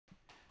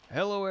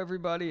Hello,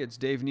 everybody. It's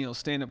Dave Neal,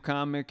 stand-up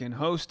comic and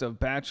host of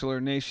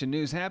Bachelor Nation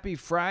News. Happy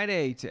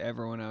Friday to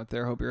everyone out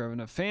there. Hope you're having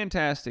a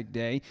fantastic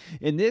day.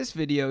 In this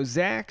video,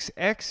 Zach's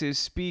exes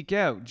speak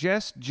out.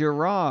 Jess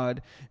Aly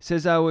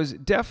says, I was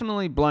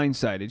definitely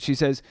blindsided. She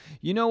says,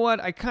 you know what?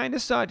 I kind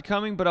of saw it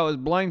coming, but I was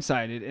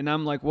blindsided. And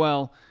I'm like,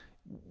 well,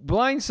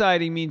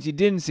 blindsiding means you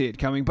didn't see it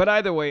coming. But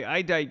either way,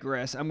 I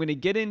digress. I'm going to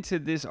get into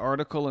this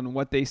article and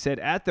what they said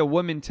at the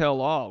Women Tell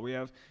All. We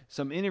have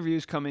some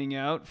interviews coming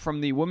out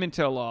from the Women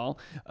Tell All.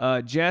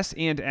 Jess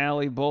and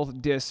Aly both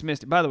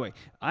dismissed. By the way,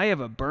 I have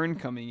a burn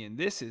coming in.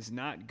 This is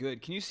not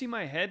good. Can you see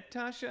my head,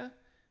 Tasha?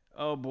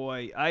 Oh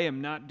boy, I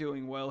am not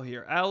doing well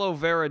here. Aloe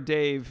Vera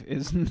Dave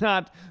is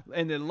not,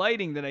 and the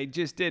lighting that I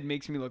just did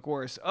makes me look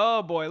worse.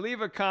 Oh boy,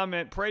 leave a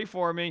comment, pray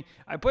for me.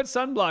 I put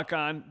sunblock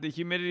on. The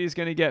humidity is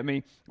gonna get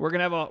me. We're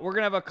gonna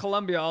have a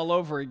Columbia all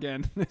over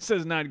again. This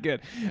is not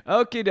good.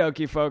 Okie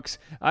dokie, folks.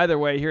 Either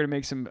way, here to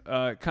make some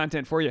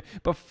content for you.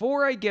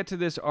 Before I get to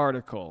this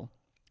article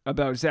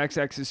about Zach's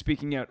exes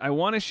speaking out, I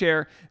want to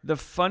share the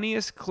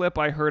funniest clip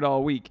I heard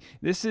all week.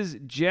 This is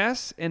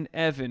Jess and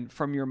Evan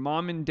from Your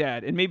Mom and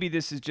Dad. And maybe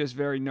this is just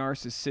very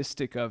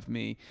narcissistic of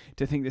me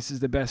to think this is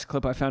the best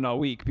clip I found all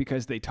week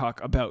because they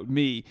talk about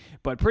me.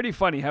 But pretty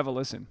funny. Have a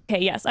listen.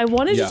 Okay, yes. I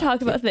wanted to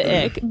talk about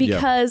the ick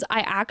because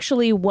I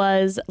actually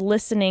was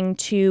listening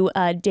to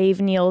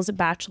Dave Neal's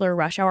Bachelor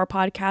Rush Hour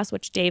podcast,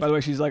 which Dave... By the way,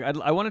 she's like,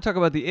 I want to talk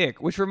about the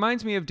ick, which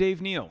reminds me of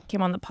Dave Neal.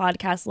 Came on the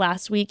podcast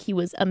last week. He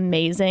was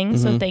amazing.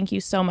 So thank you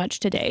so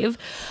much to Dave.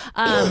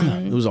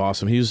 It was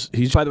awesome. He's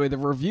By the way, the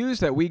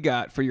reviews that we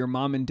got for Your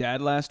Mom and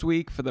Dad last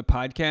week for the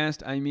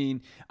podcast, I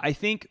mean, I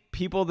think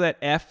people that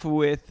F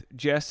with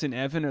Jess and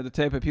Evan are the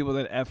type of people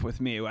that F with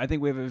me. I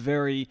think we have a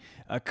very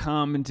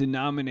common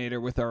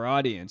denominator with our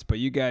audience, but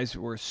you guys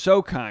were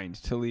so kind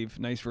to leave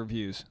nice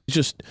reviews.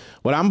 just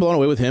what I'm blown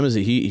away with him is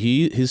that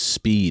his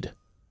speed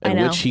at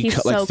which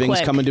He's like so things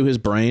quick. come into his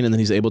brain and then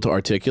he's able to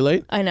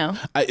articulate. I know.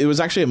 It was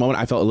actually a moment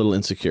I felt a little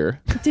insecure.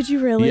 Did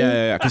you really?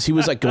 Yeah, because he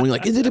was like going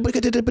like, and then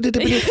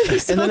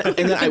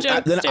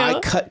I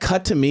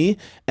cut to me,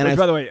 and Which,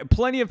 by the way,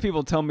 plenty of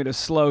people tell me to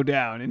slow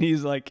down, and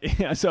he's like,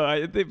 yeah, so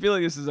I feel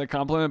like this is a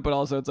compliment, but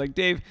also it's like,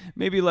 Dave,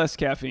 maybe less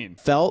caffeine.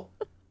 felt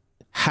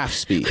half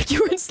speed.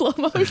 You were in slow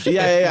motion.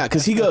 Yeah.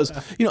 Because he goes,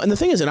 and the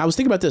thing is, and I was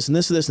thinking about this and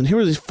this and this, and here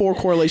are these 4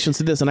 correlations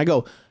to this, and I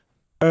go,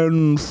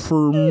 and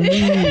for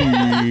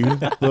me,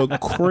 the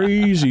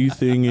crazy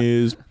thing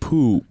is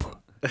poop.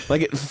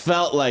 Like, it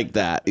felt like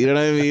that. You know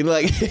what I mean?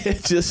 Like,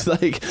 it's just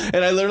like, and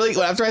I literally,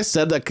 after I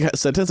said that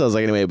sentence, I was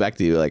like, anyway, back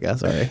to you. Like, oh,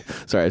 sorry,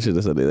 I shouldn't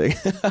have said anything.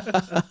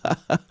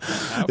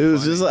 It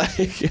was just like,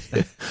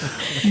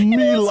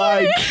 me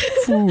like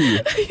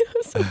food.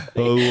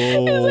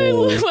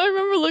 Hello. I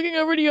remember looking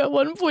over to you at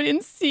one point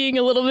and seeing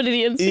a little bit of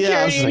the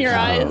insecurity in your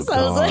eyes.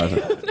 I was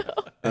like, no.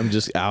 I'm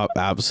just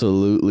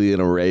absolutely in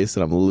a race,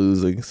 and I'm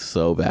losing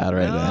so bad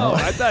right now.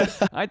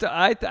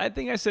 I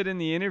think I said in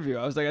the interview,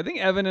 I was like, I think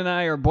Evan and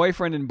I are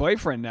boyfriend and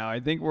boyfriend now. I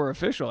think we're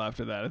official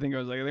after that. I think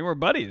we're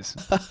buddies.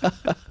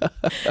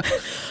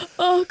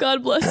 Oh,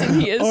 God bless him.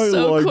 He is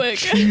so quick.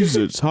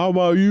 Cheez-Its. How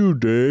about you,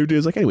 Dave?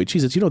 Dave's like, anyway,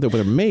 Cheez-Its,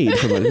 they're made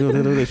from it.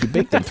 If you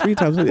bake them 3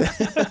 times.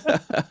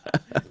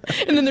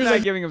 And then there's not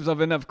like giving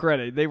himself enough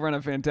credit. They run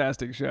a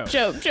fantastic show.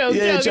 Joke.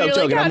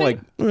 And I'm like,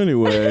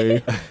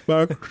 anyway,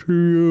 back to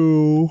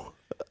you.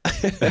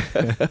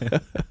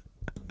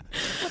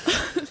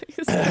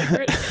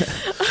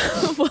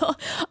 Well,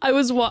 I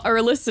was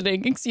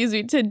listening,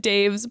 to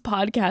Dave's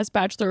podcast,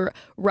 Bachelor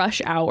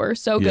Rush Hour.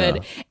 So good.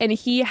 Yeah. And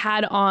he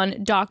had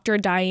on Dr.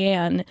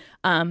 Diane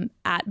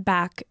at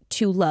Back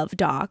to Love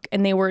Doc,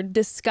 and they were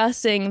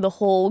discussing the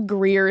whole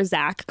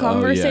Greer-Zach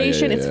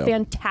conversation. It's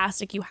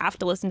fantastic. You have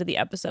to listen to the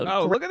episode.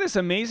 Oh, look at this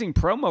amazing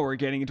promo we're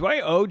getting. Do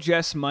I owe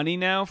Jess money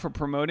now for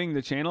promoting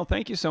the channel?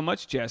 Thank you so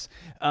much, Jess.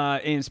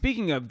 And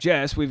speaking of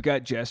Jess, we've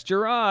got Jess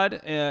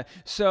Aly.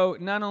 So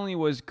not only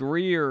was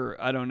Greer,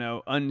 I don't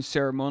know,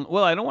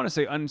 well, I don't want to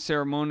say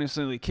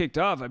unceremoniously kicked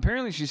off.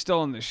 Apparently she's still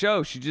on the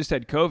show. She just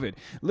had COVID.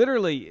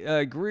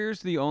 Literally,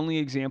 Greer's the only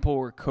example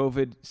where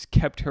COVID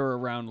kept her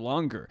around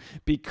longer.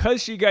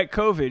 Because she got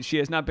COVID, she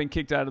has not been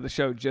kicked out of the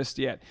show just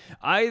yet.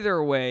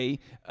 Either way,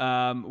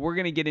 we're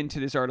going to get into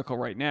this article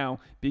right now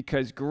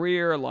because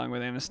Greer, along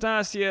with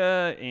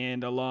Anastasia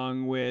and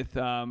along with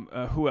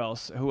who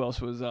else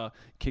was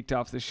kicked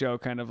off the show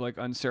kind of like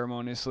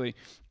unceremoniously.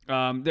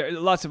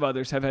 Lots of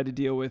others have had to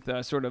deal with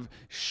sort of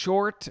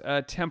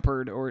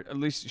short-tempered, or at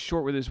least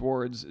short with his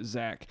words,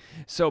 Zach.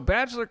 So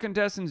Bachelor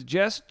contestants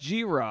Jess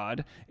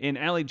Aly and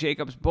Aly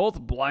Jacobs both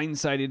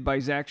blindsided by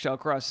Zach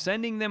Shallcross,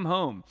 sending them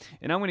home.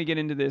 And I'm going to get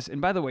into this. And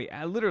by the way,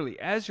 literally,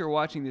 as you're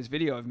watching this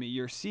video of me,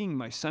 you're seeing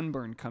my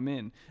sunburn come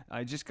in.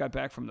 I just got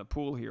back from the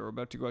pool here. We're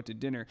about to go out to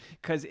dinner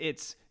because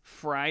it's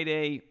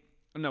Friday.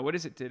 No, what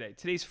is it today?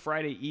 Today's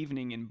Friday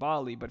evening in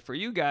Bali, but for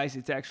you guys,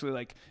 it's actually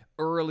like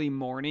early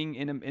morning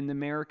in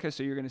America,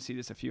 so you're going to see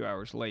this a few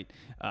hours late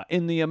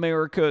in the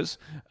Americas.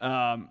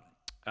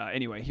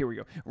 Anyway, here we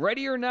go.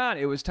 Ready or not,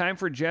 it was time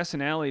for Jess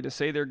and Aly to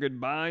say their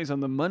goodbyes on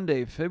the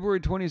Monday, February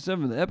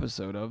 27th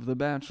episode of The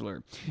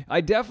Bachelor.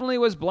 I definitely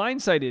was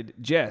blindsided.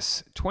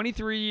 Jess,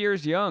 23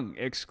 years young,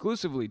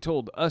 exclusively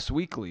told Us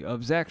Weekly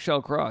of Zach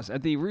Shellcross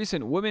at the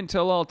recent Women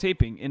Tell All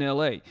taping in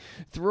LA.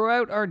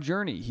 Throughout our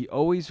journey, he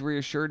always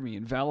reassured me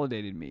and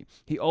validated me.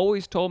 He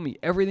always told me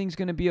everything's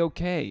going to be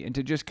okay and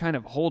to just kind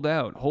of hold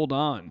out, hold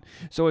on.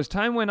 So as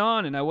time went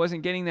on and I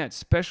wasn't getting that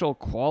special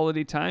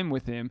quality time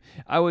with him,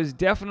 I was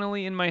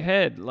definitely in my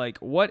head, like,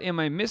 what am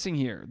I missing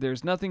here?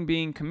 There's nothing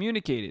being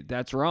communicated.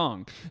 That's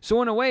wrong.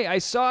 So in a way, I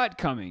saw it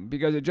coming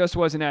because it just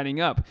wasn't adding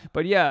up.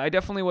 But yeah, I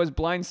definitely was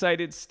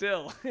blindsided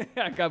still.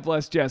 God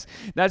bless Jess.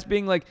 That's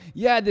being like,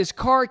 yeah, this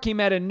car came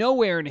out of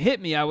nowhere and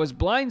hit me. I was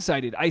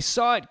blindsided. I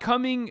saw it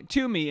coming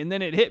to me and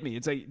then it hit me.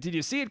 It's like, did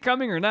you see it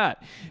coming or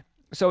not?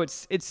 So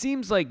it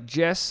seems like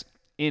Jess,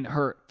 in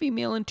her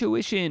female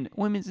intuition,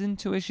 women's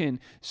intuition,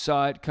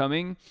 saw it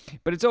coming.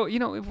 But it's,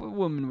 if a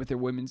woman with their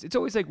women's, it's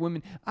always like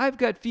women, I've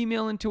got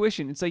female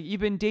intuition. It's like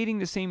you've been dating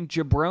the same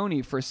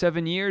jabroni for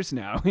 7 years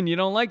now and you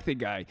don't like the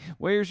guy.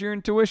 Where's your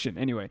intuition?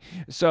 Anyway,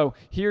 so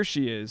here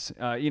she is.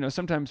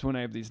 Sometimes when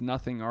I have these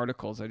nothing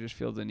articles, I just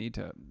feel the need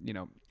to,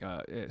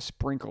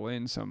 sprinkle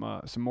in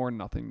some more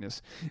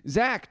nothingness.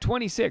 Zach,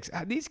 26.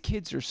 These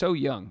kids are so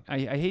young. I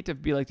hate to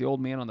be like the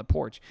old man on the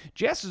porch.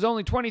 Jess is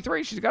only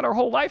 23. She's got her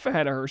whole life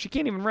ahead of her. She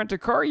can't even rent a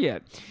car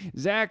yet.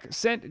 Zach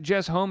sent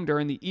Jess home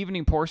during the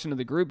evening portion of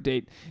the group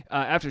date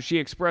after she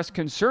expressed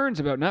concerns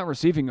about not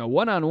receiving a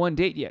one-on-one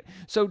date yet.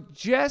 So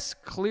Jess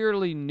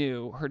clearly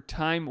knew her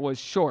time was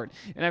short.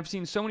 And I've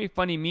seen so many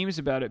funny memes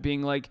about it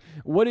being like,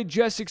 what did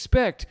Jess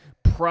expect?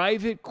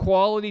 Private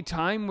quality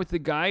time with the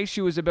guy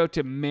she was about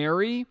to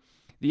marry?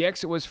 The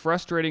exit was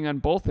frustrating on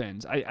both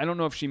ends. I don't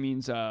know if she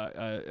means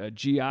a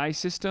GI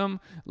system,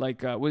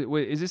 like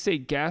is this a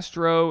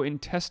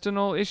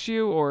gastrointestinal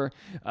issue, or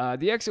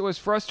the exit was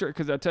frustrating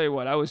because I'll tell you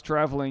what, I was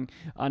traveling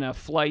on a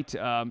flight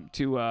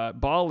to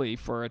Bali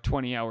for a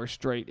 20-hour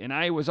straight, and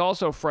I was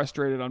also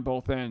frustrated on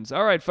both ends.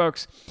 All right,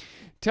 folks.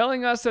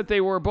 Telling us that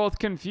they were both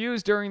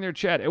confused during their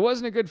chat. It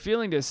wasn't a good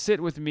feeling to sit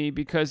with me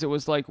because it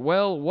was like,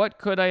 well, what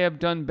could I have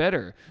done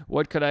better?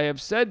 What could I have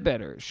said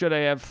better? Should I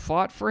have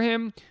fought for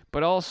him?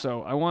 But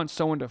also, I want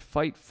someone to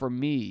fight for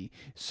me.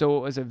 So it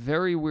was a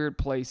very weird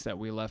place that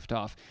we left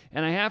off.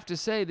 And I have to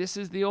say, this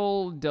is the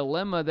old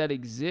dilemma that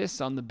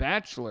exists on The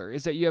Bachelor,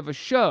 is that you have a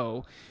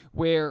show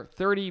where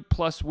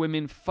 30-plus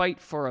women fight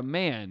for a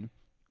man,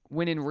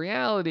 when in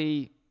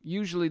reality,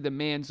 usually the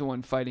man's the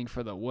one fighting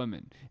for the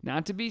woman.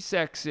 Not to be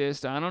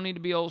sexist, I don't need to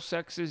be old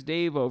sexist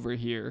Dave over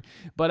here,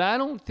 but I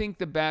don't think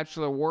The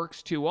Bachelor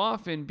works too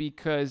often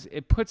because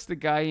it puts the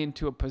guy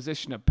into a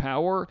position of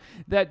power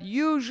that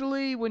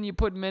usually when you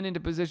put men into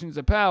positions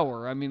of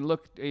power, I mean,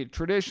 look,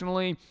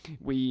 traditionally,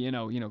 we,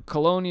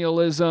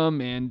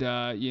 colonialism and,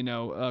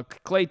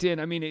 Clayton,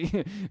 I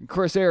mean,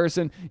 Chris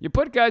Harrison, you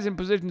put guys in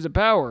positions of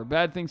power,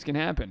 bad things can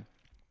happen.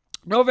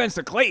 No offense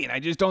to Clayton, I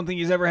just don't think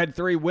he's ever had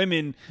 3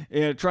 women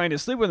trying to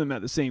sleep with him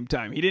at the same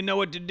time. He didn't know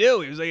what to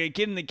do. He was like a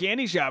kid in the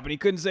candy shop, and he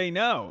couldn't say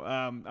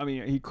no.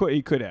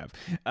 He could have,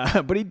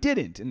 but he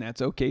didn't, and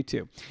that's okay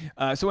too.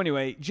 So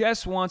anyway,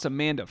 Jess wants a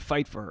man to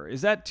fight for her.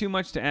 Is that too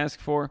much to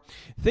ask for?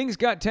 Things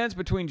got tense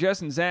between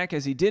Jess and Zach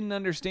as he didn't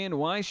understand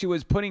why she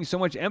was putting so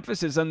much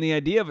emphasis on the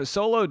idea of a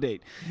solo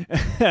date.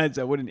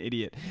 What an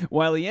idiot.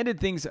 While he ended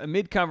things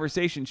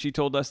mid-conversation, she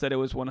told us that it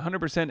was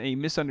 100% a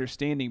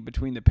misunderstanding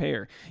between the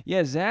pair.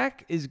 Yeah, Zach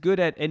is good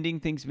at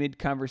ending things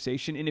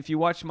mid-conversation, and if you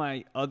watch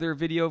my other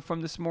video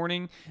from this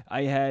morning,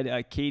 I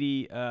had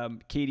Katie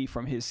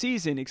from his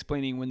season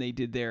explaining when they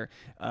did their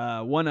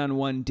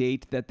one-on-one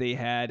date that they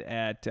had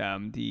at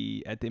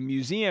the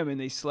museum, and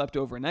they slept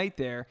overnight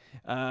there.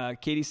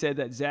 Katie said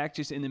that Zach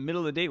just in the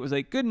middle of the date was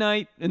like, good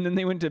night, and then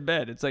they went to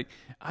bed. It's like,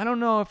 I don't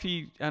know.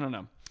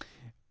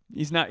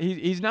 He's not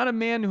a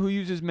man who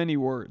uses many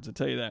words, I'll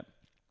tell you that.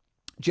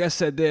 Jess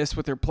said this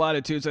with her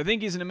platitudes. I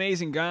think he's an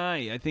amazing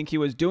guy. I think he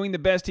was doing the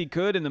best he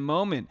could in the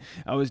moment.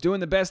 I was doing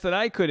the best that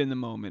I could in the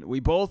moment. We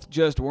both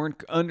just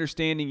weren't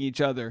understanding each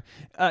other.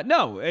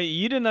 No,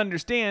 you didn't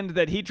understand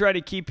that he tried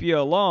to keep you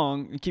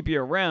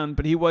around,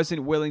 but he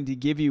wasn't willing to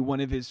give you one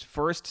of his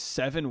first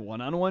 7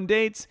 one-on-one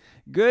dates.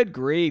 Good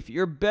grief.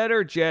 You're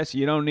better, Jess.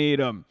 You don't need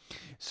him.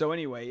 So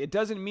anyway, it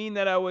doesn't mean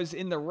that I was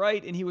in the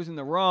right and he was in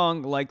the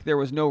wrong, like there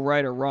was no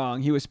right or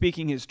wrong. He was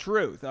speaking his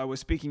truth. I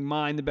was speaking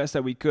mine the best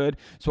that we could,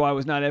 so I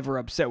was not ever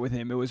upset with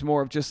him. It was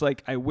more of just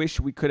like, I wish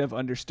we could have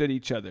understood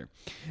each other.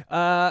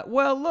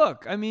 Well,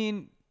 look, I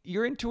mean,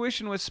 your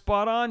intuition was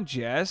spot on,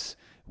 Jess.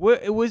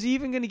 Was he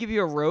even going to give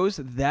you a rose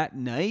that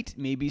night?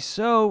 Maybe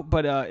so,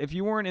 but if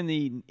you weren't in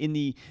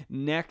the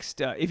next,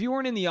 if you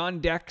weren't in the on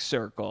deck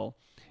circle,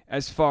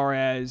 as far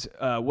as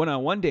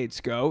one-on-one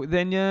dates go,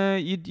 then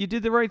you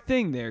did the right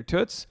thing there,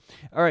 Toots.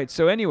 All right,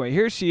 so anyway,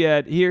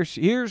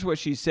 here's what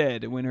she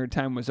said when her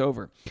time was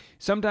over.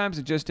 Sometimes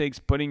it just takes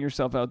putting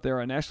yourself out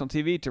there on national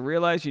TV to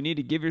realize you need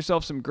to give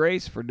yourself some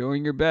grace for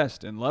doing your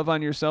best and love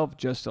on yourself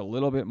just a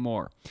little bit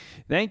more.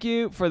 Thank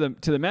you to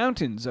the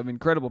mountains of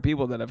incredible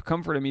people that have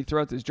comforted me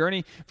throughout this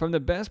journey, from the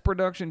best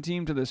production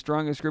team to the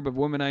strongest group of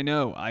women I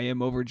know. I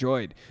am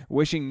overjoyed.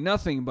 Wishing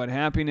nothing but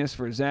happiness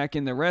for Zach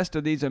and the rest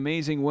of these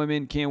amazing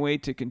women. Can't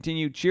wait to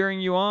continue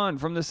cheering you on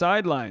from the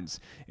sidelines.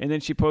 And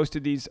then she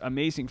posted these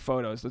amazing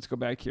photos. Let's go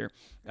back here.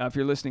 If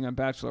you're listening on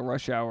Bachelor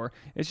Rush Hour,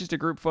 it's just a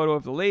group photo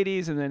of the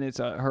ladies, and then it's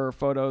her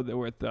photo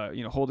with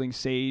holding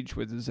Sage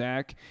with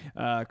Zach.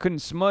 Couldn't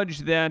smudge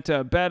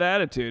that bad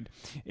attitude.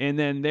 And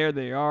then there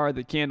they are.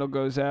 The candle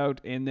goes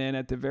out, and then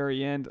at the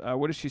very end,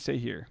 what does she say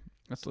here?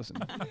 Let's listen.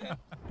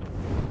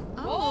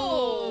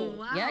 Oh,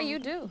 wow. Yeah, you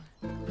do.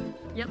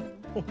 Yep.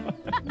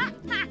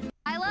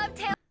 I love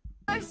Taylor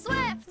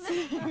Swift.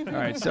 All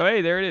right, so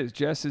hey, there it is.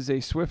 Jess is a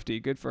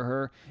Swiftie. Good for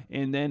her.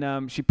 And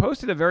then she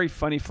posted a very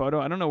funny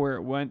photo. I don't know where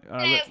it went.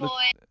 Hello, boys.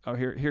 Oh,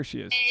 here she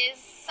is.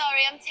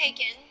 Sorry, I'm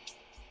taken.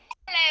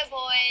 Hello,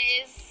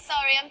 boys.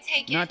 Sorry, I'm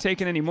taken. Not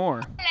taken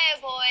anymore.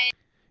 Hello, boys.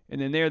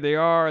 And then there they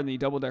are in the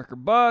double-decker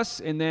bus.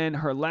 And then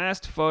her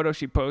last photo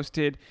she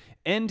posted,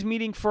 end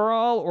meeting for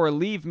all or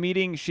leave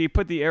meeting. She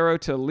put the arrow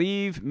to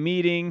leave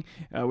meeting,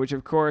 which,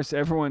 of course,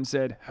 everyone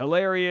said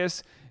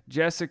hilarious.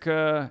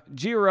 Jessica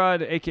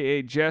Girard,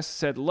 a.k.a. Jess,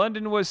 said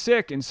London was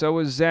sick, and so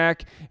was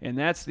Zach. And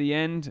that's the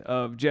end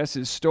of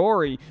Jess's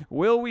story.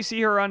 Will we see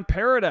her on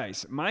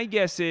Paradise? My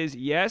guess is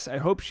yes. I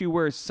hope she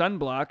wears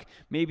sunblock,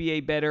 maybe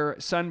a better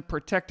sun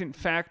protectant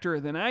factor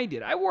than I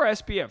did. I wore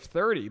SPF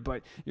 30,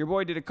 but your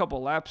boy did a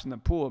couple laps in the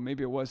pool.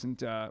 Maybe it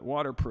wasn't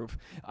waterproof.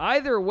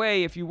 Either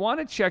way, if you want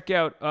to check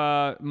out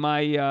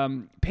my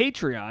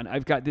Patreon,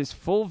 I've got this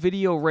full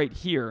video right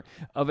here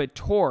of a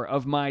tour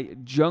of my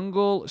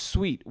jungle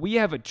suite. We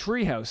have a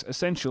treehouse,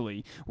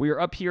 essentially. We are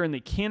up here in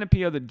the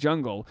canopy of the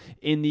jungle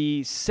in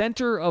the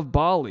center of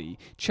Bali.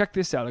 Check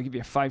this out. I'll give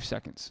you 5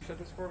 seconds. Shut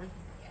this for me?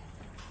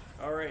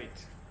 All right.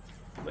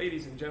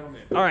 Ladies and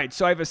gentlemen. All right,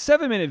 so I have a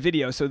 7-minute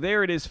video, so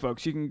there it is,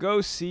 folks. You can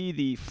go see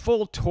the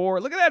full tour.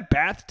 Look at that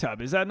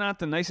bathtub. Is that not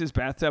the nicest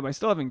bathtub? I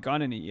still haven't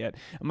gone in it yet.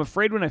 I'm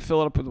afraid when I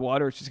fill it up with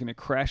water, it's just going to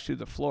crash through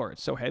the floor.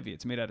 It's so heavy.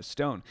 It's made out of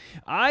stone.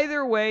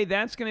 Either way,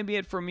 that's going to be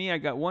it for me. I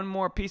got one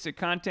more piece of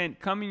content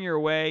coming your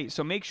way,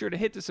 so make sure to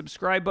hit the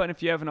subscribe button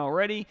if you haven't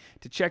already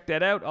to check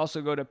that out.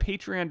 Also, go to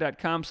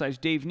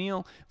patreon.com/Dave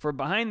Neal for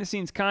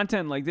behind-the-scenes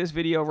content like this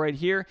video right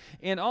here,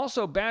 and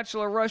also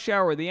Bachelor Rush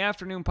Hour, the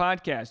afternoon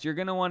podcast. You're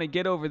going to want to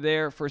get over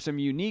there for some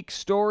unique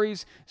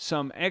stories,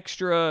 some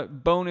extra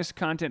bonus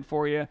content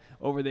for you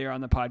over there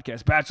on the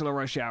podcast, Bachelor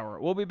Rush Hour.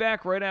 We'll be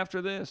back right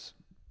after this.